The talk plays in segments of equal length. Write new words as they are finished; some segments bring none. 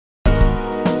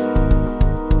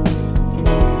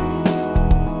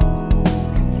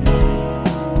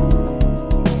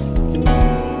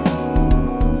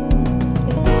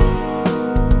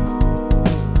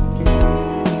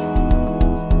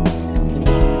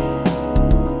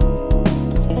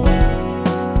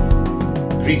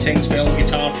Greetings fellow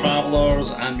guitar travellers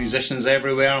and musicians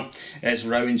everywhere, it's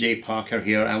Rowan J. Parker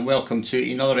here and welcome to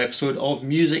another episode of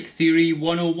Music Theory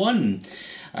 101,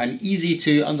 an easy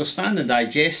to understand and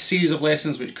digest series of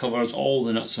lessons which covers all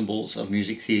the nuts and bolts of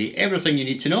music theory, everything you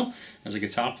need to know as a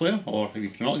guitar player, or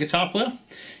if you're not a guitar player,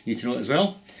 you need to know it as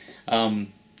well.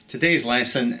 Today's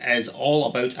lesson is all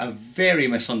about a very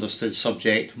misunderstood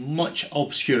subject, much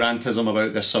obscurantism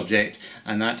about this subject,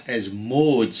 and that is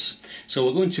modes. So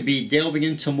we're going to be delving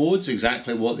into modes,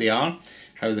 exactly what they are,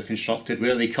 how they're constructed,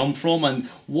 where they come from, and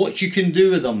what you can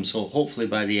do with them. So hopefully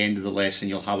by the end of the lesson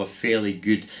you'll have a fairly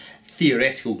good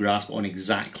theoretical grasp on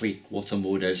exactly what a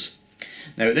mode is.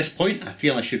 Now at this point I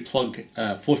feel I should plug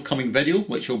a forthcoming video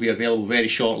which will be available very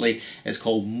shortly. It's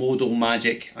called Modal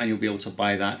Magic and you'll be able to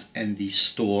buy that in the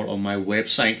store on my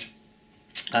website.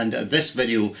 And this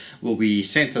video will be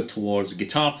centred towards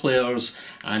guitar players,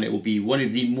 and it will be one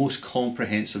of the most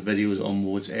comprehensive videos on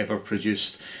modes ever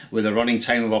produced, with a running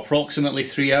time of approximately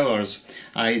 3 hours.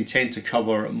 I intend to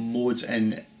cover modes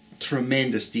in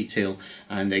tremendous detail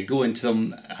and they go into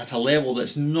them at a level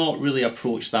that's not really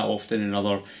approached that often in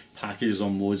other packages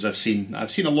on modes. I've seen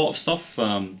a lot of stuff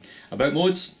about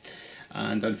modes,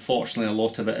 and unfortunately a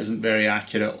lot of it isn't very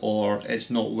accurate, or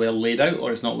it's not well laid out,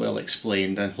 or it's not well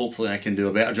explained, and hopefully I can do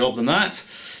a better job than that.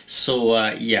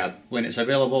 So yeah, when it's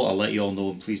available I'll let you all know,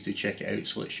 and please do check it out,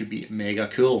 so it should be mega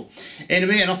cool.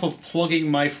 Anyway, enough of plugging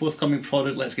my forthcoming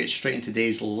product, let's get straight into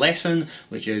today's lesson,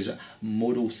 which is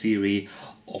modal theory.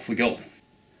 Off we go.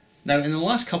 Now in the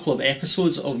last couple of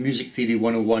episodes of Music Theory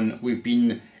 101 we've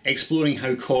been exploring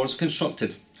how chords are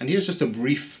constructed, and here's just a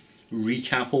brief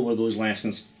recap over those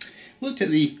lessons. We looked at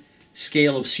the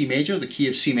scale of C major, the key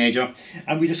of C major,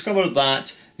 and we discovered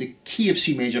that the key of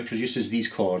C major produces these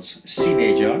chords: C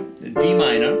major, D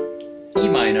minor, E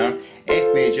minor,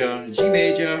 F major, G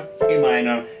major, A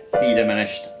minor, B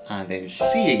diminished, and then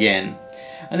C again.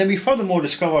 And then we furthermore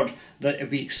discovered that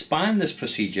if we expand this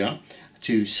procedure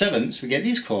to sevenths, we get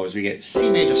these chords. We get C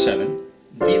major 7,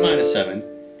 D minor 7,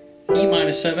 E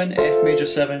minor 7, F major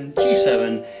 7,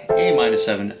 G7, A minor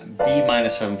 7, B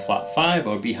minor 7 flat 5,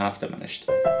 or B half diminished,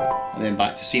 and then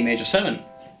back to C major 7.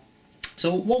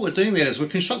 So what we're doing there is we're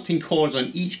constructing chords on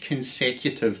each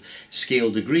consecutive scale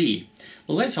degree.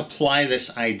 Well, let's apply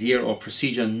this idea or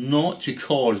procedure not to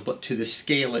chords but to the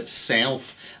scale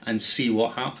itself and see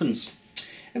what happens.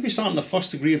 If we start on the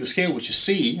first degree of the scale, which is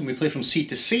C, and we play from C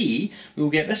to C, we will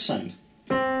get this sound.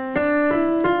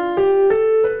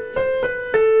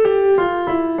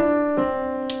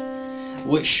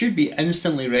 Which should be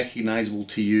instantly recognisable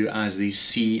to you as the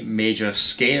C major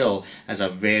scale, as a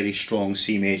very strong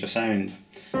C major sound.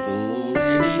 Do,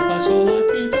 re, mi, fa, sol, la,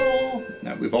 ti, do.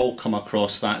 Now we've all come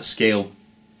across that scale.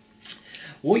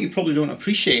 What you probably don't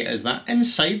appreciate is that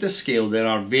inside the scale there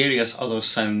are various other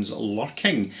sounds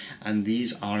lurking, and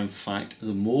these are in fact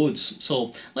the modes.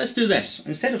 So let's do this.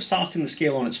 Instead of starting the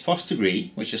scale on its first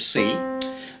degree, which is C,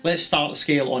 let's start the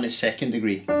scale on its second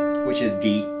degree, which is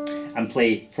D, and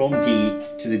play from D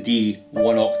to the D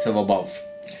 1 octave above.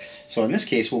 So in this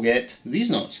case we'll get these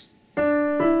notes.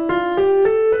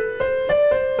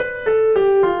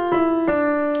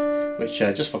 Which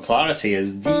just for clarity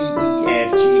is D, E,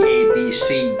 F, G, A, B,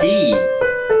 C, D.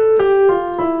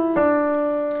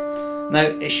 Now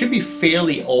it should be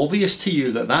fairly obvious to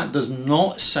you that that does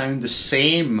not sound the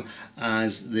same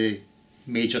as the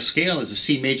major scale, as the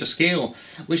C major scale,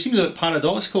 which seems a bit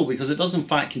paradoxical because it does in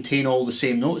fact contain all the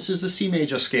same notes as the C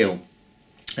major scale.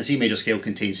 The C major scale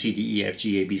contains C, D, E, F,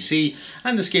 G, A, B, C,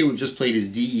 and the scale we've just played is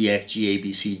D, E, F, G, A,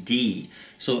 B, C, D.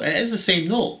 So it is the same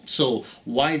note, so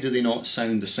why do they not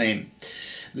sound the same?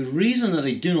 The reason that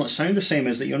they do not sound the same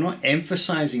is that you're not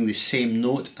emphasising the same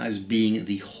note as being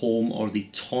the home or the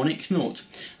tonic note.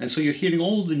 And so you're hearing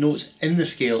all the notes in the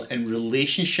scale in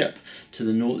relationship to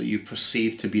the note that you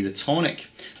perceive to be the tonic.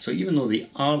 So even though they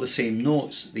are the same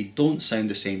notes, they don't sound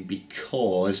the same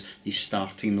because the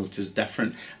starting note is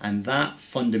different. And that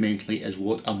fundamentally is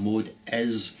what a mode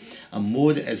is. A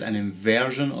mode is an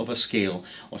inversion of a scale,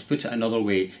 or to put it another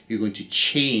way, you're going to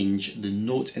change the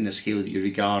note in the scale that you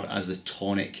regard as the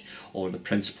tonic, or the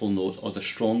principal note, or the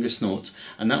strongest note,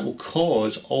 and that will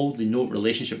cause all the note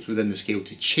relationships within the scale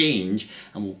to change,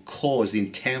 and will cause the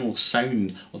internal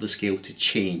sound of the scale to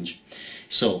change.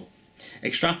 So,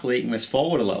 extrapolating this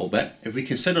forward a little bit, if we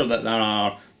consider that there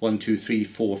are 1, 2, 3,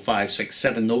 4, 5, 6,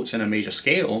 7 notes in a major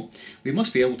scale, we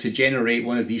must be able to generate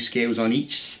one of these scales on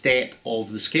each step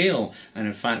of the scale, and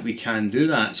in fact we can do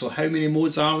that. So how many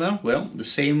modes are there? Well, the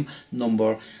same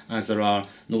number as there are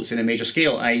notes in a major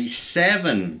scale, i.e.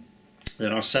 7.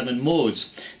 There are 7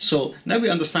 modes. So now we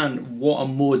understand what a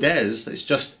mode is. It's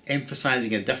just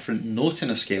emphasizing a different note in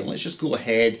a scale. Let's just go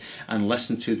ahead and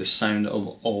listen to the sound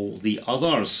of all the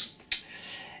others.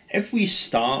 If we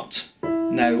start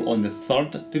now on the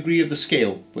 3rd degree of the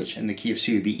scale, which in the key of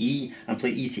C would be E, and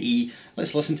play E to E,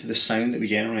 let's listen to the sound that we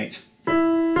generate.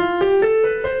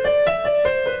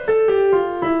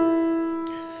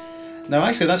 Now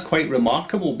actually that's quite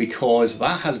remarkable because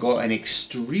that has got an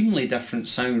extremely different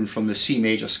sound from the C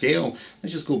major scale.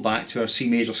 Let's just go back to our C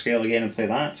major scale again and play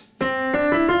that.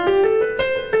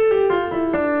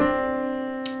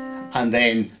 And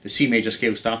then the C major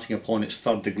scale starting upon its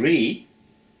 3rd degree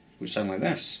would sound like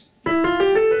this.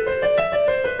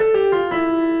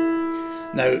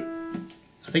 Now,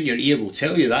 I think your ear will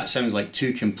tell you that sounds like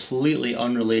 2 completely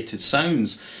unrelated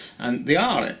sounds, and they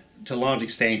are to a large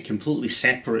extent completely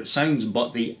separate sounds,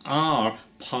 but they are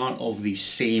part of the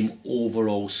same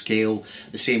overall scale,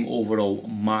 the same overall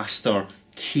master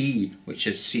key, which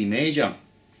is C major.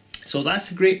 So that's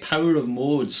the great power of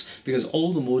modes, because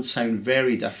all the modes sound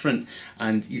very different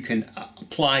and you can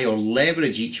apply or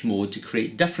leverage each mode to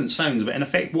create different sounds, but in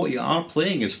effect what you are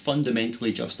playing is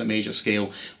fundamentally just a major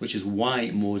scale, which is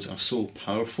why modes are so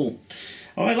powerful.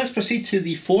 Alright, let's proceed to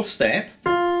the 4th step,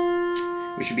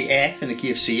 which would be F in the key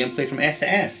of C, and play from F to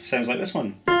F. Sounds like this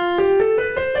one.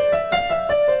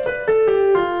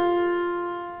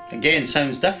 Again,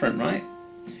 sounds different, right?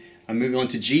 I'm moving on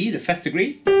to G, the 5th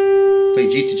degree. Play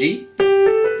G to G.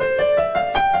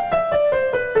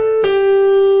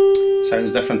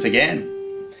 Sounds different again.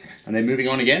 And then moving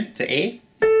on again to A.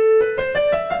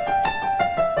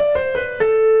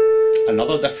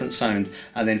 Another different sound.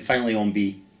 And then finally on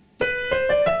B.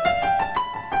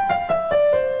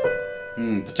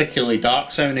 Particularly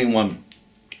dark sounding one.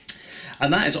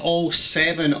 And that is all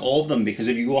 7 of them, because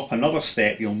if you go up another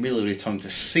step you'll merely return to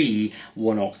C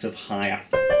 1 octave higher.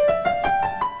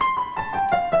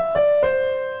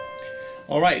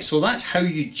 Alright, so that's how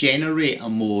you generate a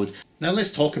mode. Now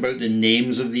let's talk about the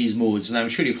names of these modes. Now I'm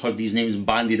sure you've heard these names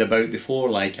bandied about before,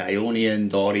 like Ionian,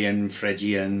 Dorian,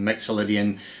 Phrygian,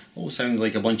 Mixolydian. All sounds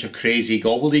like a bunch of crazy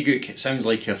gobbledygook. It sounds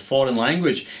like a foreign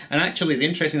language. And actually the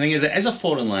interesting thing is it is a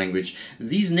foreign language.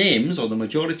 These names, or the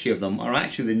majority of them, are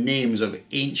actually the names of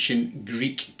ancient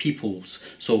Greek peoples.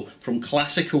 So from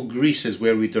classical Greece is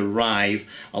where we derive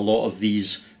a lot of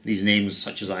these names,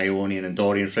 such as Ionian and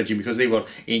Dorian, Phrygian, because they were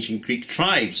ancient Greek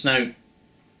tribes. Now,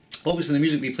 obviously the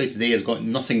music we play today has got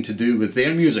nothing to do with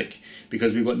their music,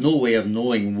 because we've got no way of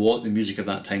knowing what the music of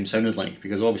that time sounded like,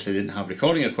 because obviously they didn't have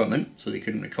recording equipment, so they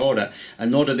couldn't record it,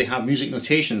 and nor did they have music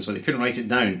notation, so they couldn't write it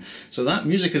down. So that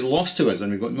music is lost to us and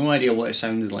we've got no idea what it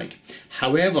sounded like.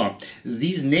 However,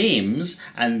 these names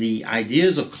and the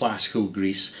ideas of classical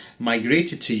Greece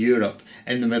migrated to Europe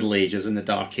in the Middle Ages, in the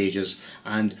Dark Ages,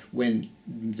 and when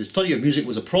the study of music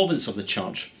was a province of the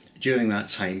church, during that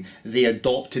time, they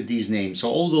adopted these names. So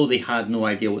although they had no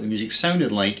idea what the music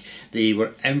sounded like, they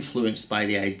were influenced by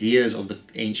the ideas of the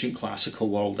ancient classical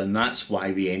world, and that's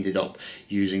why we ended up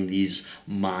using these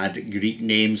mad Greek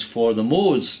names for the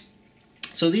modes.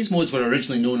 So these modes were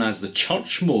originally known as the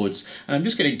church modes, and I'm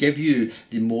just going to give you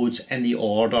the modes in the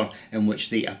order in which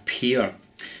they appear.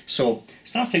 So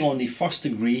starting on the 1st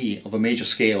degree of a major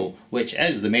scale, which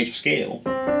is the major scale,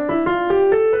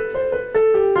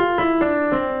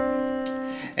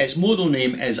 its modal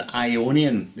name is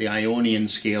Ionian, the Ionian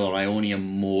scale or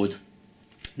Ionian mode.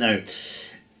 Now,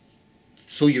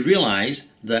 so you realise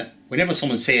that whenever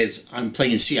someone says I'm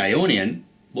playing C Ionian,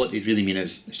 what they really mean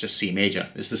is it's just C major.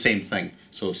 It's the same thing.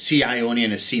 So C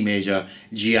Ionian is C major,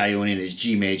 G Ionian is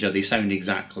G major. They sound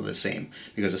exactly the same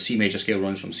because the C major scale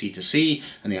runs from C to C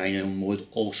and the Ionian mode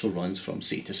also runs from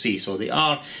C to C. So they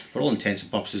are, for all intents and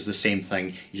purposes, the same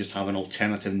thing. You just have an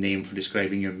alternative name for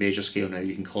describing your major scale now.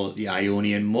 You can call it the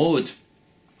Ionian mode.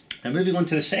 And moving on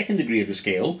to the 2nd degree of the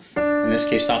scale, in this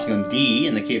case starting on D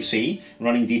in the key of C,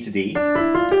 running D to D.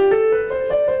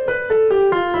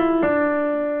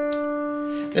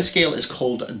 This scale is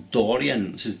called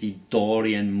Dorian. This is the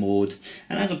Dorian mode,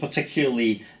 and has a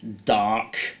particularly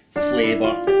dark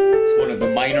flavour. It's one of the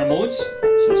minor modes,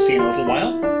 so we'll see in a little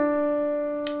while.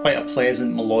 Quite a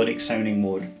pleasant melodic sounding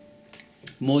mode.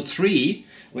 Mode 3,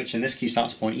 which in this case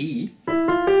starts upon E,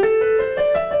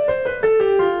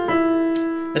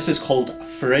 this is called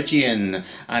Phrygian,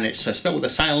 and it's spelled with a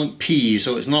silent P,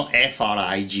 so it's not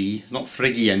F-R-I-G, it's not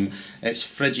Phrygian, it's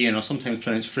Phrygian, or sometimes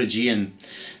pronounced Phrygian,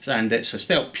 and it's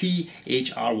spelled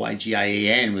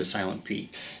P-H-R-Y-G-I-A-N with a silent P.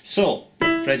 So,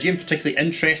 Phrygian, particularly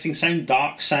interesting sound,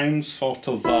 dark sound, sort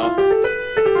of, a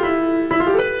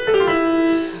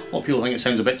lot of people think it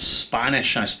sounds a bit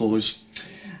Spanish, I suppose,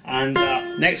 and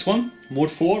Next one, mode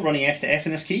 4, running F to F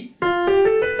in this key.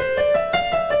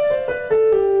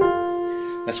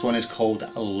 This one is called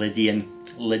Lydian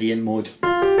mode.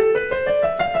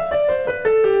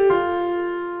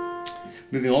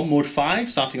 Moving on, mode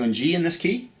 5, starting on G in this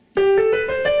key.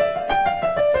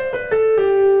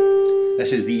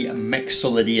 This is the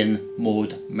Mixolydian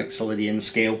mode, Mixolydian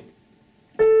scale.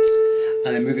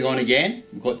 And then moving on again,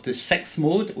 we've got the 6th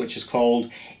mode, which is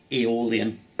called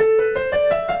Aeolian.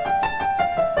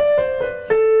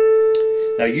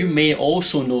 Now you may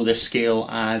also know this scale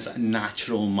as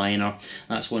natural minor.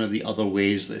 That's one of the other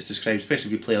ways that it's described,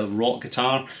 especially if you play a rock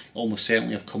guitar. Almost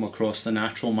certainly have come across the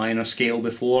natural minor scale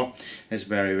before. It's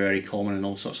very, very common in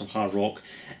all sorts of hard rock.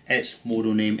 Its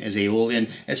modal name is Aeolian.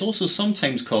 It's also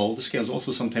sometimes called, the scale is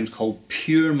also sometimes called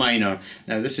pure minor.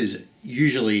 Now this is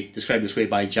usually described this way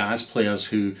by jazz players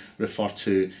who refer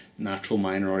to natural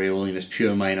minor or Aeolian as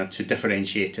pure minor to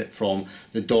differentiate it from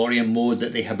the Dorian mode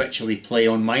that they habitually play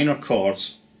on minor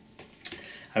chords.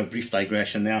 A brief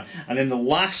digression there. And then the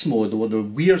last mode, the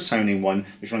weird sounding one,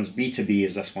 which runs B to B,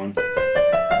 is this one.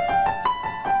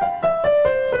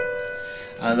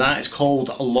 And that is called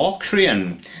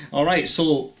Locrian. Alright,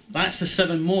 so that's the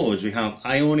 7 modes. We have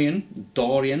Ionian,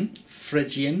 Dorian,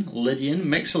 Phrygian, Lydian,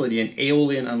 Mixolydian,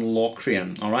 Aeolian and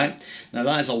Locrian. Alright, now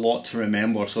that is a lot to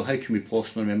remember, so how can we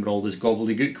possibly remember all this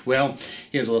gobbledygook? Well,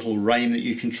 here's a little rhyme that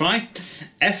you can try.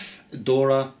 If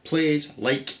Dora plays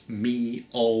like me,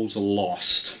 all's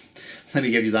lost. Let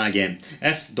me give you that again.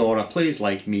 If Dora plays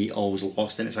like me, all's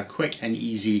lost. And it's a quick and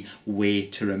easy way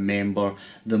to remember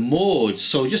the modes.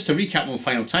 So just to recap one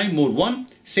final time, mode 1,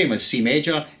 same as C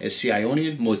major, is C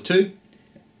Ionian. Mode 2,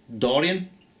 Dorian.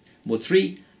 Mode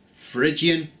 3,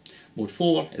 Phrygian. Mode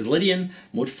 4 is Lydian.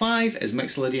 Mode 5 is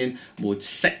Mixolydian. Mode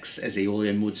 6 is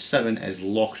Aeolian. Mode 7 is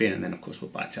Locrian. And then of course we're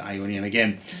back to Ionian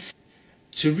again.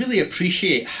 To really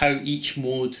appreciate how each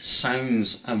mode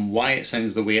sounds and why it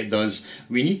sounds the way it does,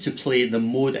 we need to play the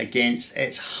mode against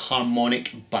its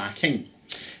harmonic backing.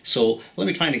 So let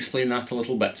me try and explain that a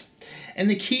little bit. In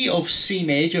the key of C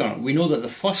major, we know that the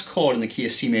first chord in the key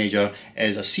of C major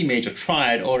is a C major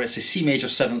triad, or it's a C major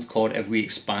 7th chord if we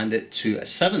expand it to a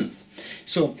 7th.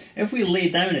 So if we lay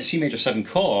down a C major 7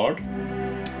 chord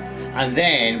and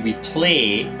then we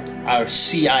play our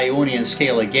C Ionian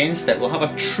scale against it, we'll have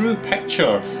a true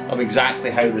picture of exactly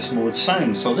how this mode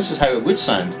sounds. So this is how it would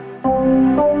sound.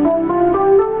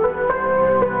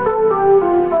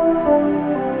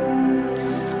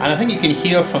 And I think you can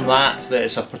hear from that that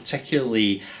it's a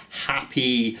particularly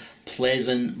happy,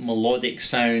 pleasant, melodic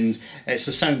sound. It's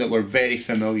a sound that we're very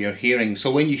familiar hearing.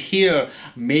 So when you hear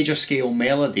major scale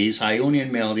melodies,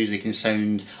 Ionian melodies, they can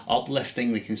sound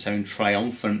uplifting, they can sound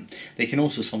triumphant. They can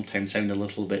also sometimes sound a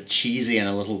little bit cheesy and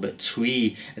a little bit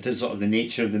twee. It is sort of the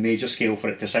nature of the major scale for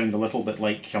it to sound a little bit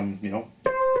like, you know,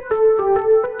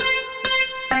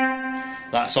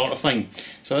 that sort of thing.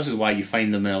 So this is why you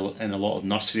find them in a lot of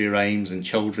nursery rhymes and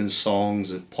children's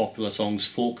songs, popular songs,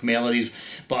 folk melodies.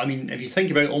 But I mean, if you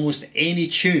think about almost any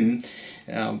tune,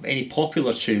 any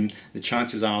popular tune, the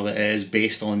chances are that it is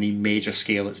based on the major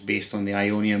scale, it's based on the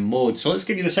Ionian mode. So let's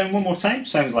give you the sound one more time.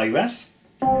 Sounds like this.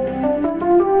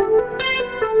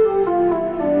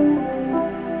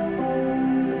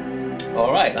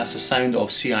 Alright, that's the sound of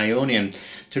C Ionian.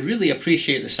 To really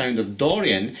appreciate the sound of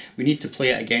Dorian, we need to play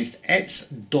it against its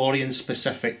Dorian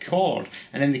specific chord.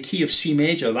 And in the key of C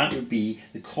major, that would be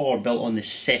the chord built on the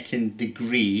 2nd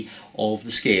degree of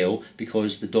the scale,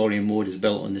 because the Dorian mode is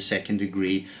built on the 2nd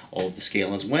degree of the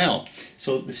scale as well.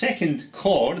 So the 2nd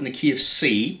chord in the key of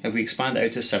C, if we expand it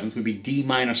out to a 7th, would be D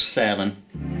minor 7.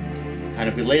 And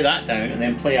if we lay that down and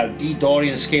then play our D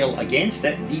Dorian scale against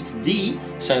it, D to D,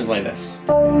 sounds like this.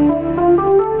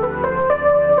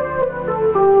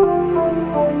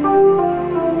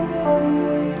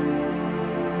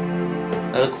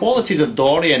 Now the qualities of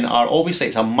Dorian are, obviously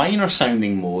it's a minor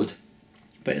sounding mode,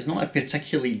 but it's not a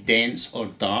particularly dense or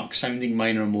dark sounding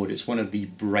minor mode. It's one of the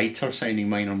brighter sounding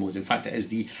minor modes. In fact, it is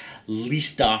the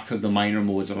least dark of the minor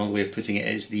modes. Another way of putting it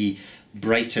is the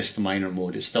brightest minor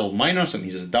mode. It's still minor, so it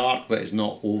means it's dark, but it's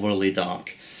not overly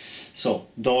dark. So,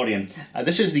 Dorian.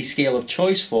 This is the scale of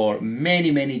choice for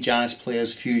many jazz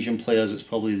players, fusion players. It's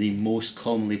probably the most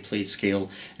commonly played scale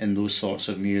in those sorts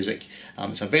of music.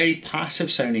 It's a very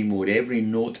passive sounding mode. Every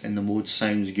note in the mode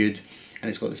sounds good, and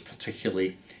it's got this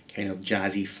particularly kind of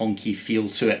jazzy, funky feel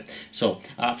to it. So,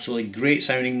 absolutely great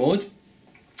sounding mode.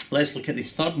 Let's look at the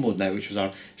 3rd mode now, which was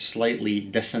our slightly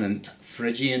dissonant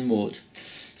Phrygian mode.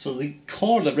 So the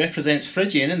chord that represents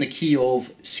Phrygian in the key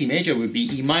of C major would be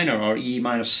E minor or E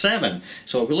minor 7.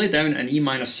 So we lay down an E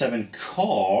minor 7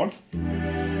 chord,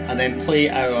 and and then play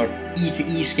our E to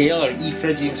E scale, or E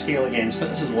Phrygian scale against it.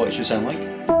 This is what it should sound like.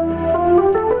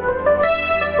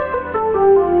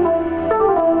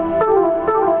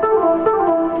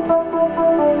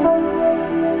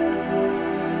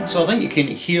 So I think you can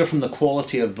hear from the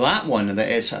quality of that one that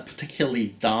it's a particularly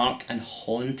dark and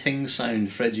haunting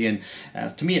sound, Phrygian.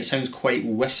 To me it sounds quite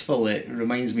wistful. It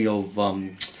reminds me of,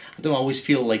 I don't always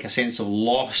feel like a sense of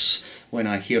loss when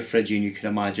I hear Phrygian. You can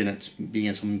imagine it being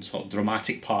in some sort of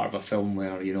dramatic part of a film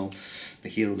where, you know, the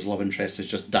hero's love interest has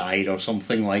just died or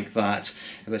something like that.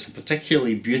 It's a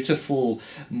particularly beautiful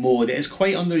mode. It is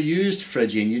quite underused,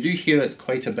 Phrygian. You do hear it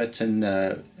quite a bit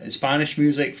in Spanish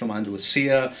music from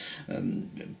Andalusia,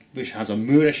 which has a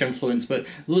Moorish influence, but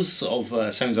those sort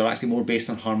of sounds are actually more based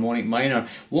on harmonic minor.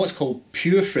 What's called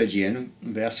pure Phrygian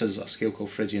versus a scale called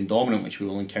Phrygian dominant, which we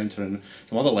will encounter in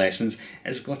some other lessons,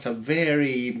 has got a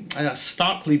very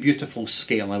starkly beautiful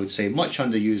scale, I would say. Much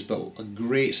underused, but a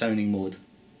great sounding mode.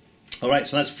 Alright,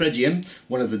 so that's Phrygian,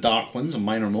 one of the dark ones, a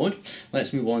minor mode.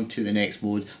 Let's move on to the next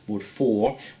mode, mode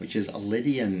 4, which is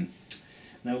Lydian.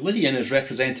 Now Lydian is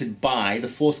represented by the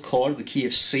fourth chord of the key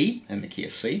of C, in the key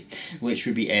of C, which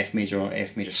would be F major or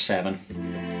F major 7,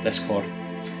 this chord.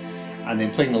 And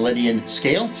then playing the Lydian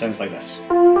scale sounds like this.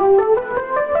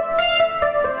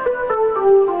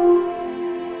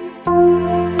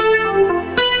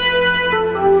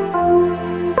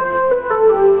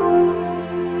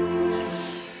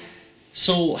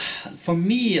 So for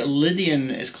me, Lydian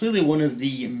is clearly one of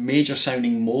the major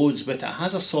sounding modes, but it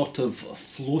has a sort of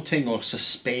floating or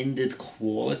suspended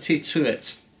quality to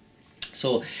it.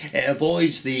 So it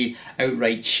avoids the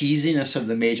outright cheesiness of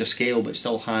the major scale, but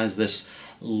still has this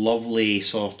lovely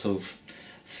sort of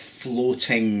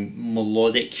floating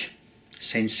melodic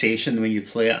sensation when you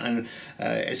play it, and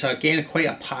it's again quite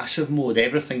a passive mode.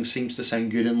 Everything seems to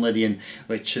sound good in Lydian,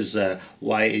 which is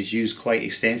why it is used quite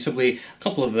extensively. A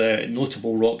couple of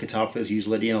notable rock guitar players use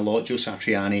Lydian a lot, Joe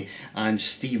Satriani and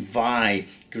Steve Vai,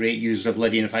 great user of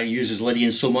Lydian. In fact, he uses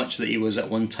Lydian so much that he was at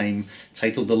one time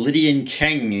titled the Lydian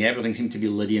King. Everything seemed to be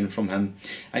Lydian from him.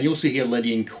 And you also hear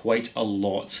Lydian quite a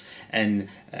lot in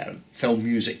film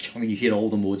music. I mean, you hear all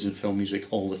the modes in film music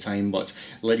all the time, but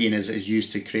Lydian is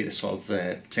used to create this sort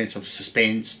of sense of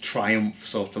suspense, triumph,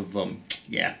 sort of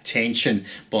tension,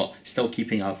 but still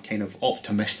keeping a kind of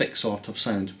optimistic sort of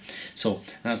sound. So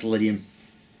that's Lydian.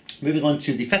 Moving on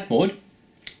to the fifth mode,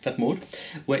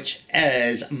 which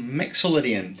is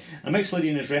Mixolydian. And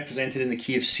Mixolydian is represented in the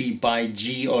key of C by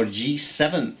G or G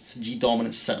seventh, G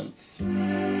dominant 7th.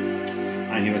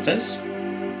 And here it is.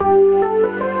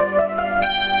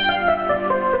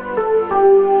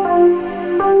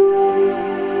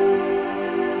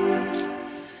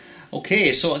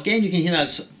 Okay, so again you can hear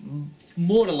that's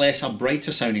more or less a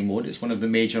brighter sounding mode. It's one of the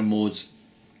major modes,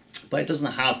 but it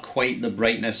doesn't have quite the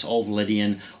brightness of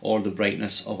Lydian or the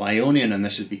brightness of Ionian, and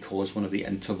this is because one of the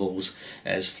intervals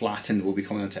is flattened. We'll be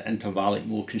coming into intervallic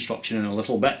mode construction in a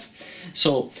little bit.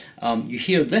 So you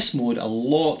hear this mode a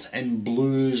lot in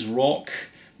blues, rock,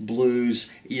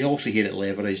 blues. You also hear it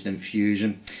leveraged in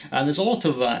fusion, and there's a lot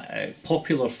of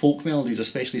popular folk melodies,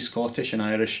 especially Scottish and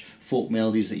Irish folk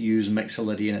melodies, that use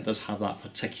Mixolydian. It does have that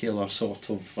particular sort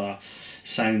of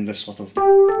sound, this sort of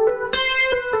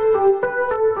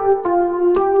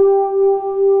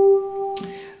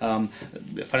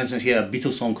for instance here, a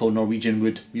Beatles song called Norwegian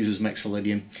Wood uses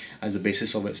Mixolydian as the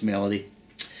basis of its melody.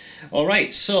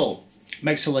 Alright, so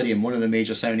Mixolydian, one of the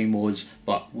major sounding modes,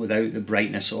 but without the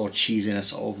brightness or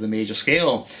cheesiness of the major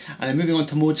scale. And then moving on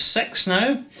to mode 6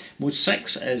 now. Mode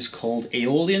 6 is called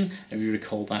Aeolian. If you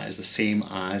recall, that is the same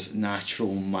as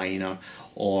natural minor,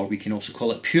 or we can also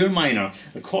call it pure minor.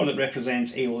 The chord that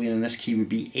represents Aeolian in this key would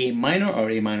be A minor or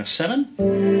A minor 7.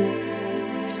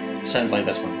 Sounds like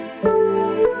this one.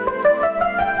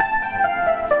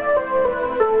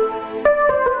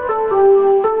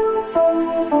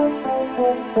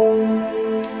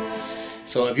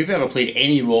 So if you've ever played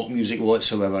any rock music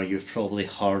whatsoever, you've probably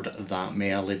heard that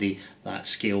melody, that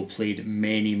scale played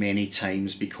many, many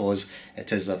times, because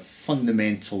it is a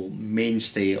fundamental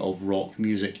mainstay of rock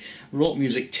music. Rock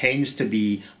music tends to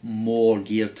be more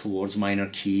geared towards minor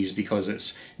keys because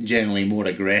it's generally more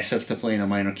aggressive to play in a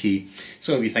minor key.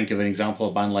 So if you think of an example,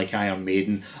 a band like Iron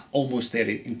Maiden, almost their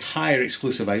entire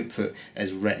exclusive output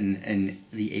is written in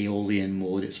the Aeolian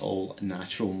mode. It's all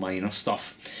natural minor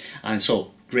stuff. And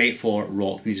so great for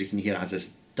rock music, and here it has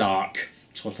this dark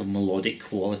sort of melodic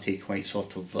quality, quite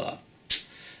sort of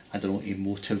I don't know,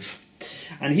 emotive.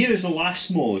 And here is the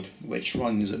last mode, which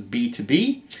runs B to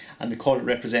B, and the chord that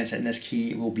represents it in this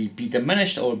key will be B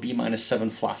diminished or B minus 7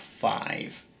 flat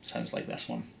 5. Sounds like this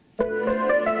one.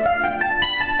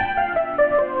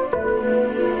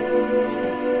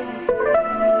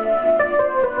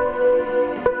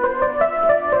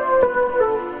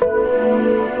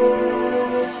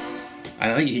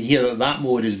 And I think you can hear that that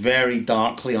mode is very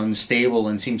darkly unstable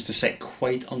and seems to sit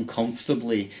quite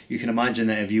uncomfortably. You can imagine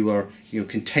that if you were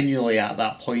continually at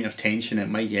that point of tension, it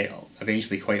might get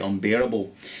eventually quite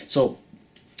unbearable. So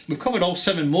we've covered all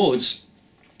 7 modes.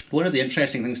 One of the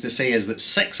interesting things to say is that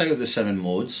 6 out of the 7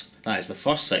 modes, that is the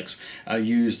first 6, are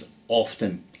used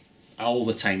often, all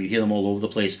the time. You hear them all over the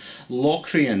place.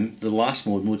 Locrian, the last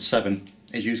mode, mode 7,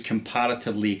 is used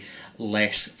comparatively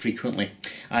less frequently.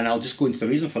 And I'll just go into the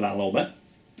reason for that a little bit.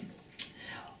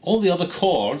 All the other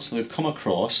chords that we've come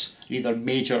across are either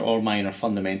major or minor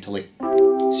fundamentally.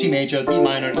 C major, D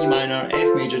minor, E minor,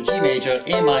 F major, G major,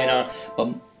 A minor,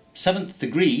 but 7th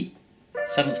degree,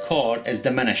 7th chord, is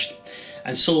diminished.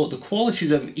 And so the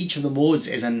qualities of each of the modes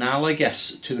is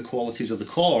analogous to the qualities of the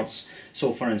chords.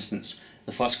 So for instance,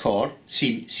 the first chord,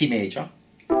 C major,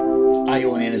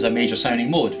 Ionian is a major sounding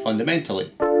mode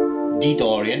fundamentally. D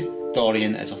Dorian,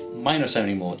 Dorian is a minor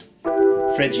sounding mode.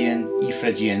 Phrygian, E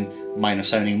Phrygian, minor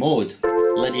sounding mode.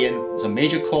 Lydian is a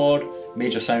major chord,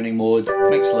 major sounding mode.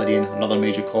 Mixed Lydian, another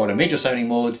major chord, a major sounding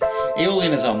mode.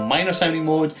 Aeolian is a minor sounding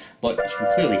mode, but you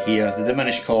can clearly hear the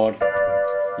diminished chord.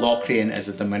 Locrian is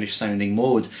a diminished sounding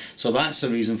mode. So that's the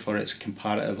reason for its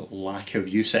comparative lack of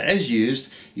use. It is used,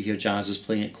 you hear jazzers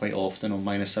playing it quite often on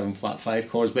minor 7 flat 5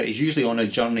 chords, but it's usually on a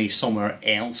journey somewhere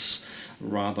else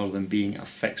rather than being a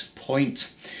fixed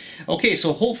point. Okay,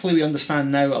 so hopefully we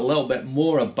understand now a little bit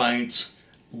more about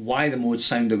why the modes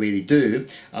sound the way they do.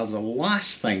 As a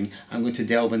last thing, I'm going to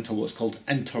delve into what's called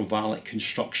intervallic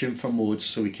construction for modes,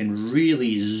 so we can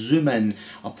really zoom in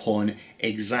upon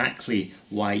exactly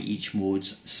why each mode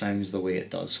sounds the way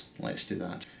it does. Let's do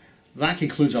that. That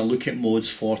concludes our look at modes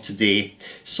for today.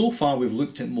 So far we've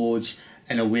looked at modes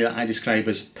in a way that I describe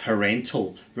as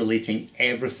parental, relating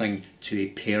everything to a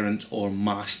parent or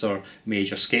master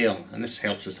major scale. And this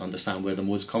helps us to understand where the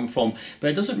modes come from, but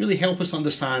it doesn't really help us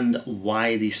understand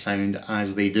why they sound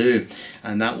as they do.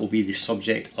 And that will be the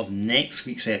subject of next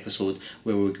week's episode,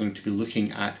 where we're going to be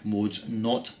looking at modes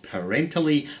not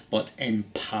parentally, but in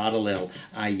parallel,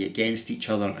 i.e. against each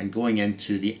other, and going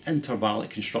into the intervallic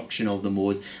construction of the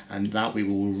mode, and that way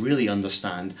we will really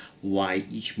understand why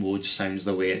each mode sounds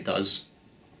the way it does.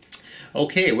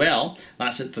 Okay, well,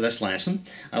 that's it for this lesson.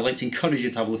 I'd like to encourage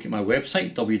you to have a look at my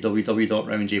website,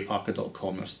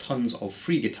 www.rowanjparker.com. There's tons of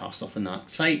free guitar stuff on that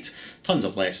site, tons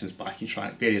of lessons, backing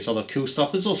track, various other cool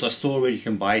stuff. There's also a store where you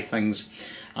can buy things.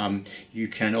 You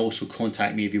can also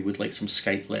contact me if you would like some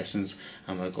Skype lessons.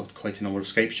 I've got quite a number of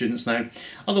Skype students now.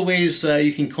 Other ways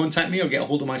you can contact me or get a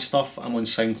hold of my stuff, I'm on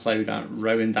SoundCloud at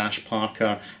Rowan-Parker.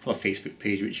 I have a Facebook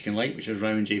page which you can like, which is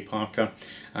Rowan J. Parker.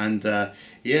 And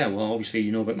yeah, well, obviously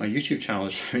you know about my YouTube channel,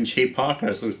 it's Rowan J.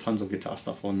 Parker, so there's tons of guitar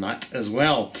stuff on that as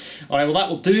well. Alright, well that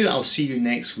will do. I'll see you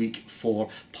next week for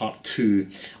part 2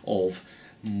 of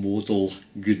modal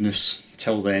goodness.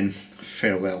 Till then,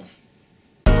 farewell.